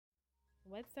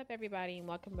What's up, everybody, and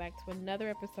welcome back to another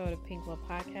episode of Pink Pill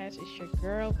Podcast. It's your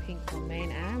girl, Pink Pill Main,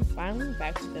 and I'm finally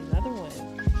back with another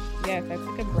one. Yes, I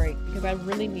took a break because I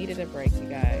really needed a break, you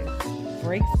guys.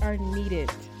 Breaks are needed,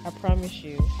 I promise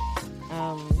you.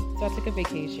 So I took a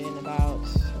vacation about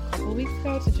a couple of weeks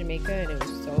ago to Jamaica, and it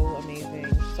was so amazing,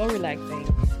 so relaxing,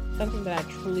 something that I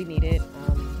truly needed.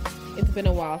 It's been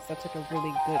a while since I took a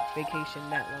really good vacation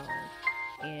that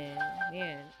long, and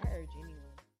man, I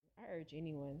urge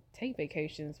anyone, take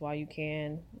vacations while you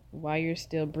can, while you're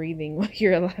still breathing, while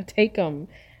you're alive. Take them.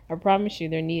 I promise you,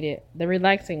 they're needed. The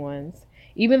relaxing ones.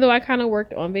 Even though I kind of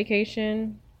worked on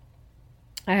vacation,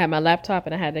 I had my laptop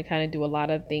and I had to kind of do a lot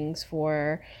of things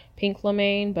for Pink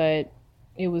Lamaine, but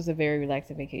it was a very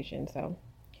relaxing vacation. So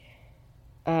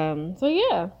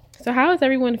yeah. So how is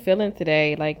everyone feeling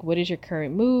today? Like, what is your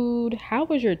current mood? How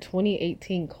was your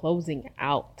 2018 closing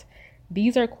out?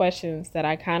 These are questions that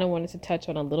I kind of wanted to touch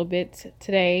on a little bit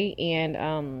today.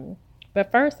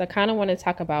 But first, I kind of want to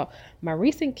talk about my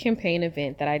recent campaign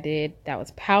event that I did that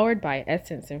was powered by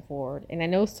Essence and Forward. And I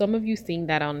know some of you seen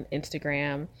that on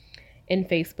Instagram and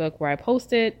Facebook where I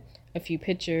posted a few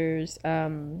pictures.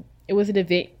 It was an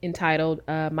event entitled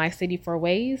My City Four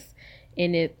Ways.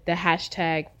 And the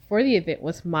hashtag for the event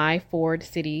was My Ford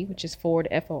City, which is Ford,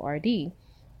 Ford.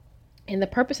 And the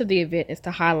purpose of the event is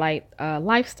to highlight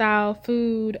lifestyle,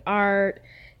 food, art,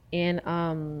 and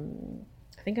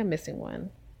I think I'm missing one,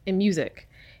 and music.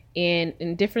 And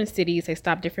in different cities, they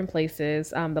stopped different places.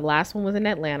 The last one was in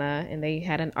Atlanta, and they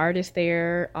had an artist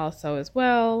there also as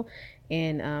well,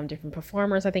 and different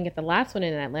performers. I think at the last one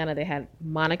in Atlanta, they had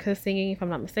Monica singing, if I'm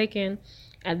not mistaken.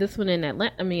 And this one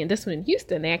this one in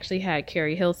Houston, they actually had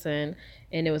Carrie Hilson,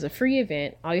 and it was a free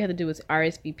event. All you had to do was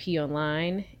RSVP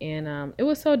online, and it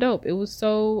was so dope. It was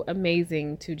so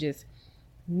amazing to just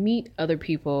meet other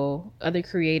people, other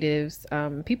creatives,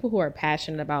 people who are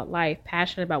passionate about life,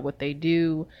 passionate about what they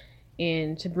do,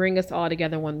 and to bring us all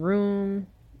together in one room.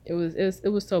 It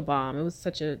was so bomb. It was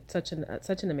such an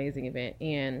amazing event,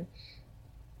 and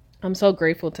I'm so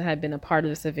grateful to have been a part of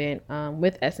this event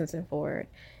with Essence and Forward.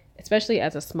 Especially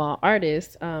as a small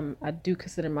artist, I do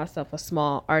consider myself a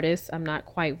small artist. I'm not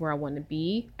quite where I want to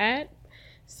be at.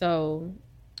 So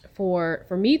for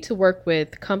me to work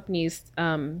with companies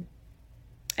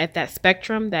at that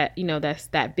spectrum that's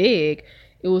that big,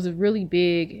 it was really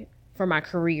big for my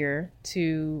career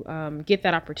to get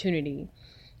that opportunity.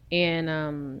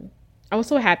 And I was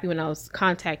so happy when I was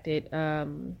contacted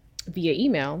via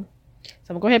email.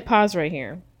 So I'm going to go ahead and pause right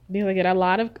here because I get a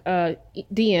lot of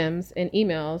DMs and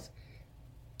emails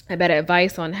about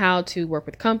advice on how to work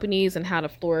with companies and how to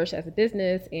flourish as a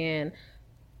business. And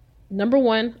number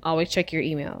one, always check your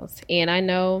emails. And I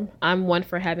know I'm one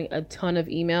for having a ton of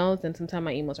emails, and sometimes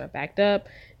my emails are backed up,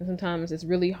 and sometimes it's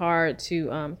really hard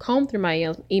to comb through my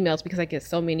emails because I get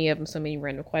so many of them, so many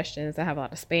random questions. I have a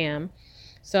lot of spam.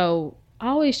 So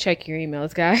always check your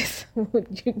emails, guys,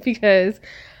 because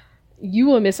you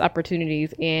will miss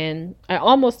opportunities. And I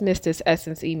almost missed this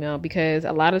Essence email because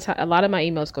a lot of my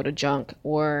emails go to junk,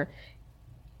 or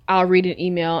I'll read an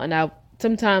email and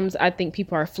sometimes I think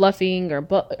people are fluffing or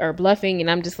bluffing,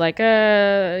 and I'm just like,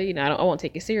 I won't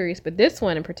take it serious. But this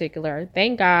one in particular,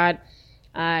 thank God,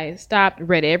 I stopped,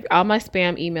 read all my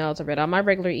spam emails, I read all my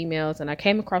regular emails, and I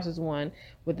came across this one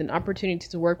with an opportunity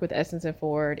to work with Essence and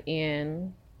Forward.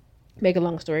 And make a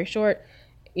long story short,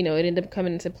 it ended up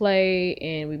coming into play,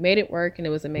 and we made it work, and it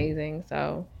was amazing.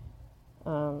 So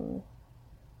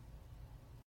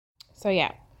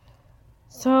yeah.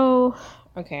 So,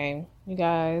 okay, you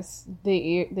guys, the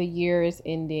year is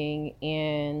ending,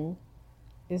 and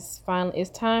it's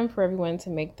time for everyone to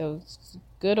make those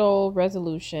good old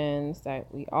resolutions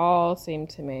that we all seem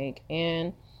to make.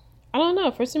 And I don't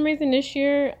know, for some reason this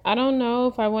year, I don't know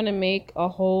if I want to make a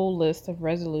whole list of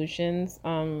resolutions.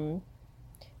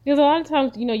 Because a lot of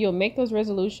times, you'll make those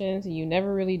resolutions and you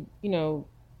never really,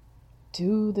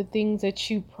 do the things that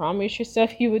you promise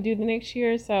yourself you would do the next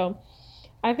year. So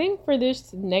I think for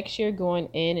this next year going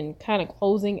in and kind of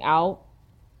closing out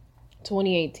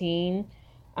 2018,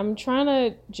 I'm trying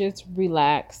to just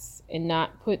relax and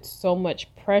not put so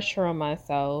much pressure on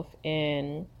myself,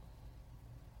 and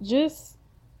just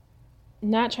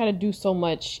not try to do so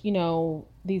much,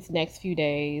 these next few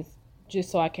days, just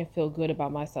so I can feel good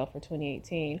about myself for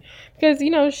 2018. Because,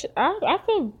 I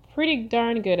feel pretty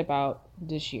darn good about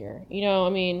this year.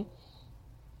 It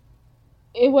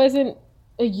wasn't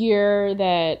a year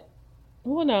that,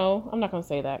 well, no, I'm not going to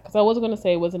say that, because I was going to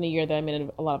say it wasn't a year that I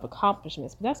made a lot of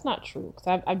accomplishments, but that's not true,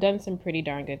 because I've done some pretty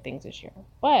darn good things this year.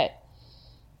 But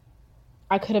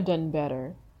I could have done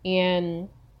better. And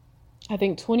I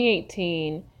think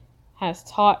 2018 has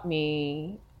taught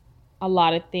me a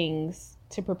lot of things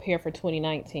to prepare for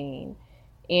 2019.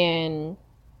 And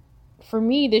for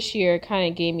me, this year kind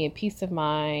of gave me a peace of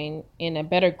mind and a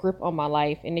better grip on my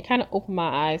life. And it kind of opened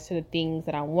my eyes to the things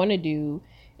that I want to do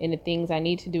and the things I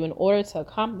need to do in order to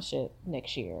accomplish it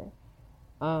next year.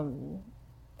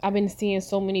 I've been seeing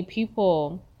so many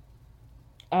people,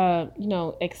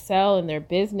 excel in their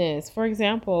business. For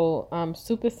example,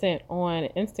 Supercent on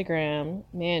Instagram,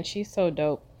 man, she's so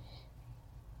dope.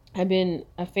 I've been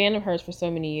a fan of hers for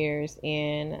so many years,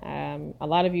 and a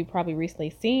lot of you probably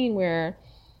recently seen where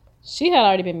she had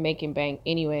already been making bank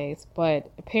anyways,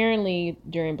 but apparently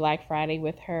during Black Friday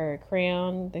with her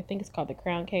crown, I think it's called the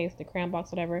crown case, the crown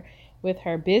box, whatever, with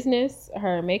her business,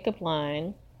 her makeup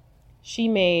line, she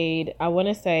made, I want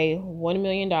to say, $1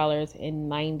 million in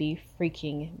 90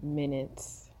 freaking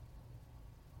minutes.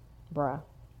 Bruh.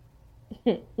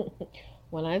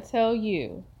 When I tell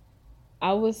you,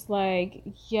 I was like,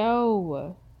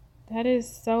 yo, that is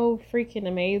so freaking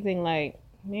amazing. Like,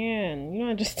 man, you don't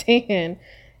understand.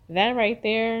 That right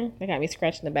there, that got me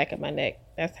scratching the back of my neck.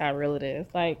 That's how real it is.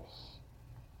 Like,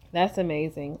 that's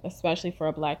amazing, especially for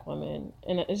a black woman.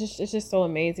 And it's just so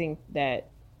amazing that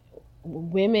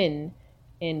women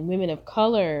and women of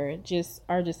color just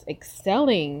are just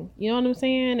excelling. You know what I'm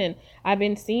saying? And I've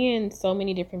been seeing so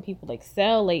many different people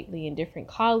excel lately, and different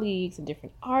colleagues and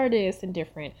different artists and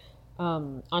different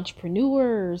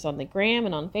entrepreneurs on the gram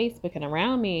and on Facebook and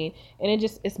around me. And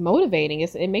it's motivating.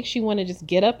 It makes you want to just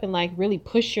get up and like really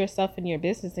push yourself in your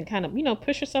business and kind of,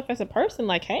 push yourself as a person.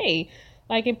 Like, hey,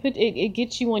 like it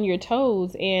gets you on your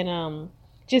toes. And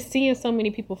just seeing so many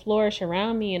people flourish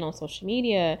around me and on social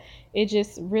media, it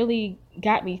just really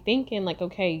got me thinking like,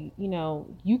 okay,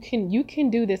 you can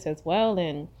do this as well.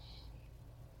 And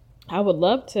I would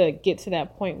love to get to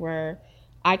that point where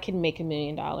I can make $1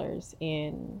 million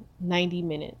in 90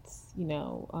 minutes,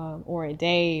 or a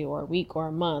day or a week or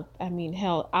a month. I mean,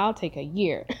 hell, I'll take a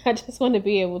year. I just want to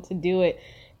be able to do it,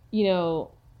 do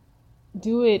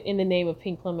it in the name of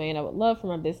Pink Plum. I would love for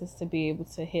my business to be able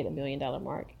to hit $1 million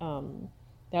mark.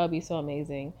 That would be so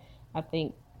amazing. I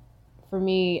think for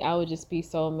me, I would just be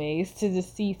so amazed to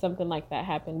just see something like that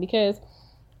happen, because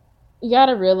you got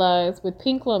to realize with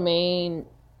Pink Plum, when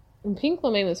Pink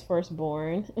Plum was first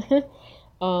born,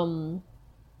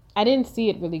 I didn't see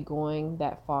it really going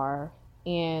that far,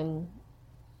 and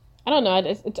I don't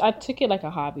know. I took it like a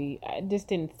hobby. I just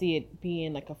didn't see it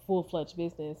being like a full-fledged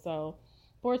business. So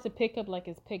for it to pick up like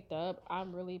it's picked up,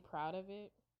 I'm really proud of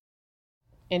it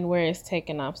and where it's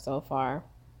taken off so far.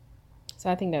 So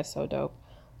I think that's so dope.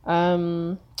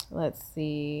 Let's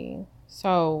see.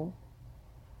 So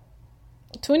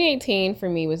 2018 for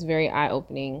me was very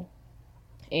eye-opening,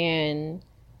 and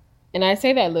I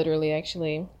say that literally,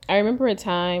 actually. I remember a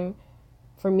time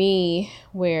for me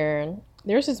where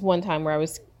there was this one time where I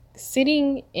was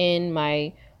sitting in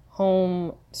my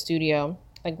home studio,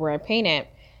 like where I paint at,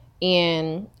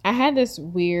 and I had this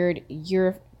weird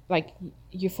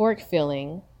euphoric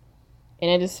feeling, and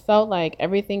I just felt like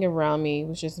everything around me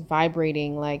was just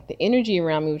vibrating. Like the energy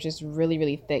around me was just really,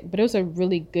 really thick, but it was a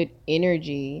really good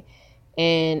energy.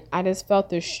 And I just felt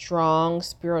this strong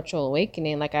spiritual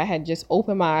awakening. Like I had just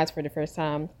opened my eyes for the first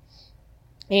time.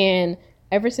 And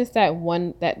ever since that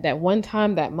one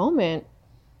time, that moment,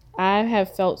 I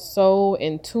have felt so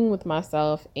in tune with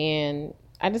myself, and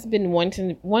I just been wanting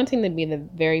to be the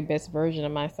very best version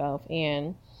of myself.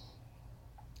 And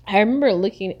I remember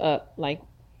looking up, like,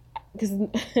 because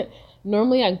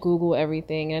normally I Google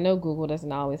everything, and I know Google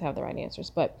doesn't always have the right answers,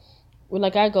 but when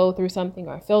like I go through something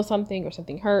or I feel something or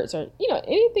something hurts or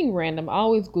anything random, I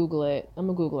always Google it. I'm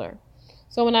a Googler.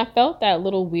 So when I felt that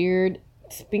little weird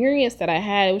experience that I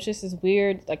had, it was just this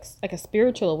weird like a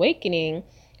spiritual awakening.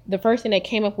 The first thing that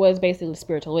came up was basically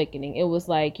spiritual awakening. It was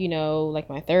like, like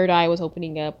my third eye was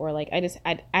opening up, or like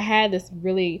I had this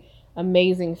really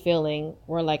amazing feeling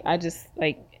where like I just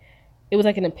like it was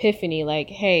like an epiphany, like,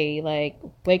 hey, like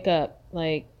wake up,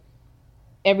 like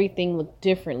everything looked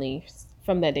differently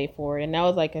from that day forward. And that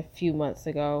was like a few months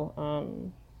ago.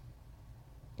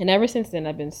 And ever since then,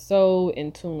 I've been so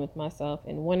in tune with myself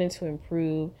and wanting to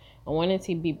improve. I wanted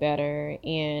to be better.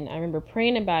 And I remember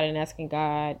praying about it and asking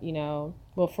God,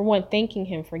 well, for one, thanking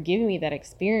him for giving me that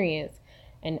experience,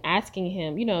 and asking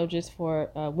him, just for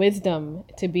wisdom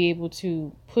to be able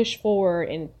to push forward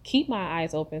and keep my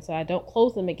eyes open so I don't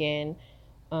close them again,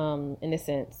 in a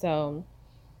sense. So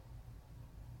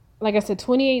like I said,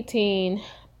 2018,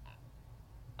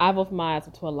 I've opened my eyes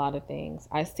to a lot of things.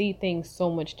 I see things so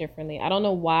much differently. I don't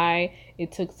know why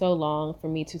it took so long for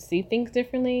me to see things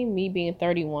differently. Me being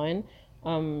 31,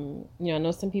 I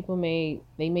know some people may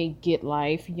get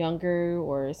life younger,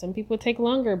 or some people take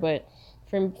longer. But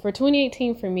for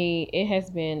 2018 for me, it has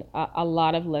been a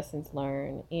lot of lessons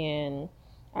learned, and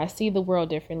I see the world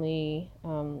differently,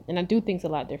 and I do things a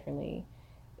lot differently.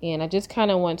 And I just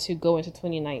kind of want to go into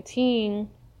 2019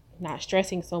 not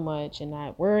stressing so much and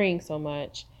not worrying so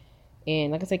much.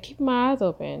 And like I said, keeping my eyes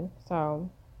open.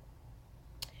 So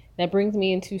that brings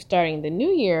me into starting the new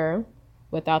year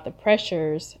without the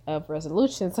pressures of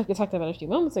resolutions, like we talked about a few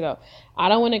moments ago. I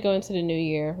don't want to go into the new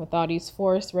year with all these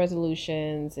forced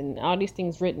resolutions and all these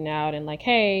things written out and like,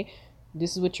 hey,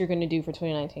 this is what you're going to do for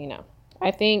 2019 now.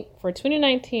 I think for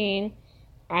 2019,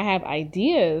 I have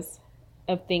ideas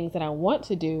of things that I want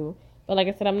to do. But like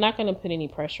I said, I'm not going to put any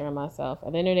pressure on myself.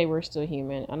 At the end of the day, we're still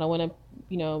human. I don't want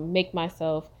to, make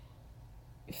myself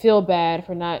feel bad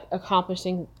for not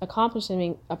accomplishing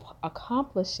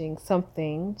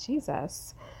something.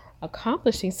 Jesus,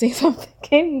 accomplishing something.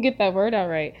 Can't even get that word out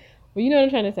right. Well, you know what I'm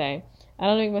trying to say. I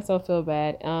don't make myself feel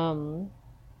bad.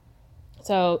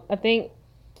 So I think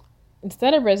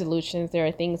instead of resolutions, there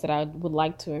are things that I would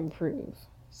like to improve.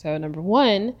 So number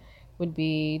one would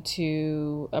be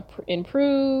to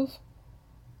improve.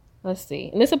 Let's see.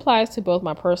 And this applies to both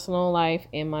my personal life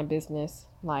and my business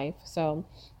life. So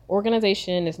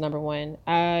organization is number one.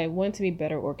 I want to be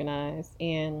better organized.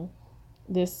 And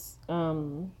this,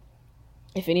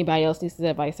 if anybody else needs this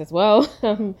advice as well,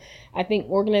 I think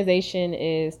organization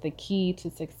is the key to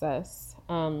success.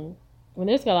 When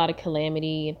there's a lot of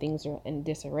calamity and things are in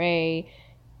disarray,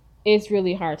 it's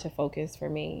really hard to focus for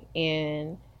me.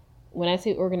 And when I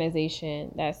say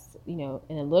organization, that's, in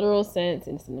a literal sense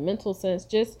and in a mental sense,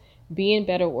 just being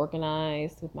better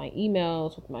organized with my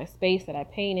emails, with my space that I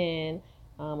paint in,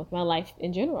 with my life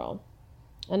in general.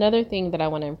 Another thing that I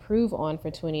want to improve on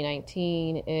for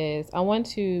 2019 is I want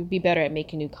to be better at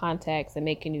making new contacts and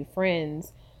making new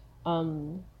friends.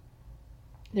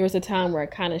 There was a time where I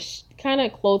kind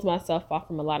of closed myself off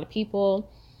from a lot of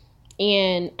people.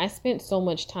 And I spent so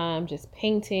much time just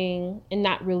painting and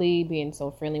not really being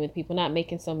so friendly with people, not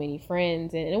making so many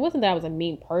friends. And it wasn't that I was a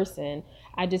mean person.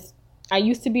 I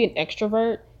used to be an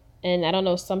extrovert, and I don't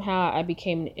know, somehow I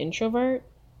became an introvert.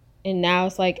 And now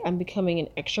it's like I'm becoming an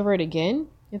extrovert again,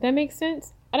 if that makes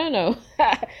sense. I don't know.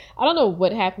 I don't know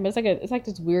what happened, but it's like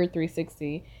this weird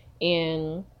 360.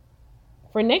 And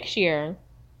for next year,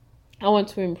 I want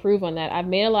to improve on that. I've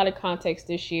made a lot of contacts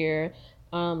this year.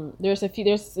 There's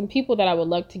some people that I would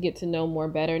like to get to know more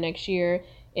better next year,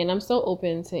 and I'm so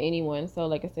open to anyone. So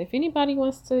like I said, if anybody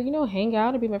wants to, hang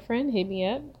out or be my friend, hit me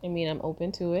up. I'm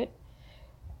open to it.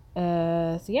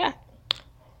 So yeah.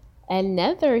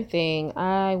 Another thing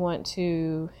I want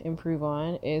to improve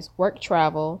on is work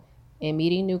travel and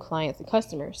meeting new clients and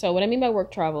customers. So what I mean by work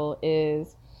travel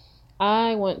is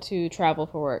I want to travel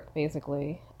for work,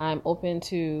 basically. I'm open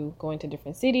to going to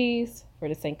different cities for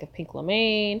the sake of Pink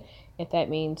Lamaine. If that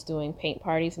means doing paint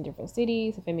parties in different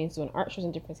cities, if it means doing art shows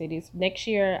in different cities. Next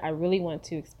year, I really want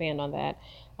to expand on that.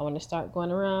 I want to start going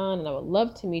around, and I would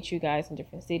love to meet you guys in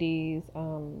different cities.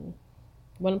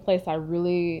 One place I'm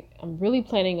really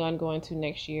planning on going to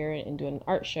next year and doing an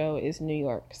art show is New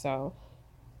York. So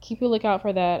keep a lookout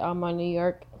for that on my New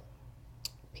York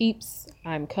peeps.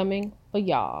 I'm coming for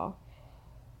y'all.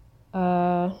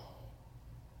 And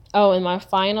my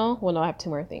final, no, I have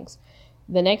two more things.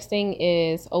 The next thing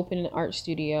is open an art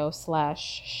studio /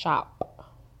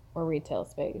 shop or retail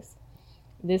space.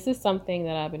 This is something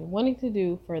that I've been wanting to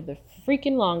do for the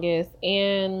freaking longest.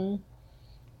 And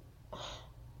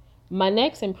my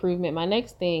next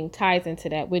thing ties into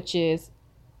that, which is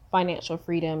financial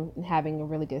freedom and having a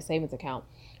really good savings account.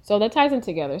 So that ties in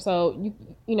together. So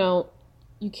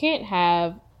you can't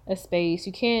have a space,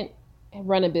 you can't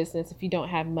run a business if you don't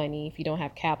have money, if you don't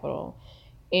have capital.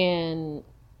 And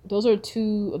those are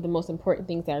two of the most important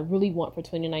things that I really want for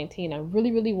 2019. I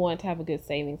really, really want to have a good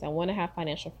savings. I want to have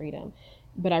financial freedom,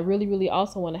 but I really, really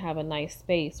also want to have a nice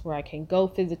space where I can go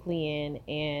physically in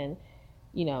and,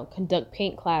 conduct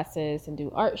paint classes and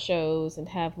do art shows and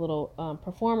have little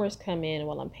performers come in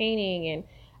while I'm painting. And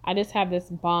I just have this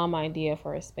bomb idea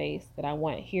for a space that I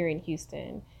want here in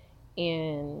Houston.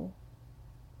 And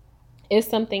it's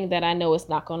something that I know it's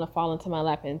not going to fall into my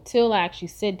lap until I actually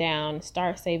sit down,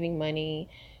 start saving money,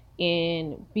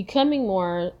 and becoming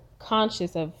more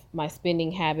conscious of my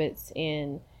spending habits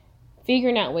and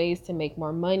figuring out ways to make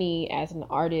more money as an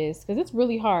artist, because it's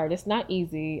really hard. It's not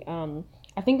easy.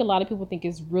 I think a lot of people think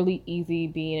it's really easy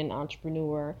being an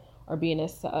entrepreneur or being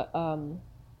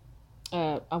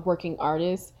a working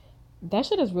artist. That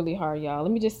shit is really hard, y'all.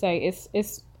 Let me just say,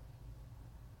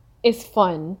 it's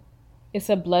fun. It's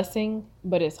a blessing,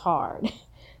 but it's hard.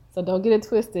 So don't get it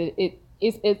twisted.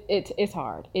 It's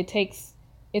hard. It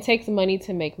takes money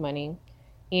to make money.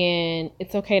 and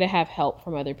it's okay to have help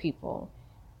from other people.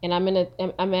 And I'm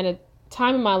at a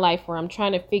time in my life where I'm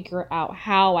trying to figure out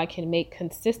how I can make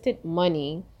consistent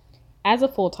money as a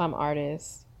full-time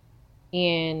artist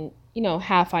and,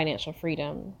 have financial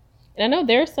freedom. And I know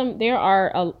there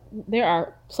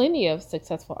are plenty of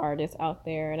successful artists out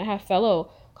there, and I have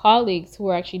fellow colleagues who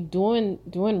are actually doing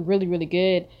really really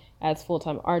good as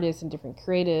full-time artists and different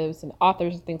creatives and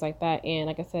authors and things like that. And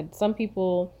like I said, some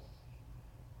people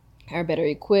are better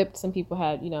equipped. Some people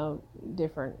have,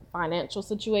 different financial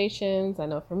situations. I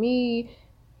know for me,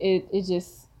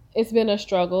 it's been a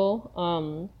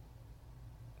struggle.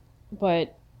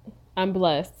 But I'm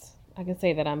blessed. I can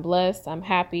say that I'm blessed. I'm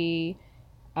happy.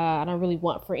 I don't really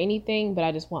want for anything, but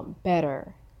I just want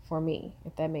better for me,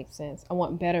 if that makes sense. I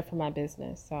want better for my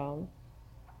business. So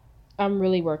I'm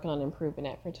really working on improving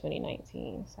that for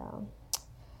 2019.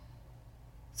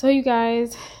 So you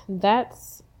guys,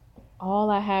 that's all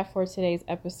I have for today's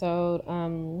episode.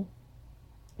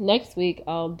 Next week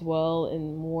I'll dwell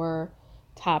in more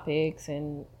topics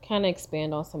and kind of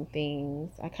expand on some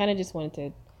things. I kind of just wanted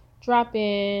to drop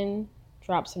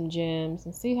some gems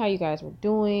and see how you guys were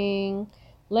doing.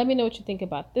 Let me know what you think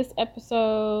about this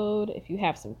episode. If you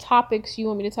have some topics you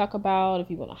want me to talk about,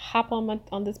 if you want to hop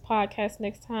on this podcast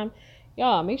next time,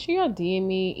 y'all make sure y'all DM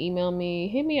me, email me,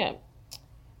 hit me up.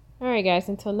 All right, guys,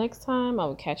 until next time, I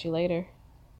will catch you later.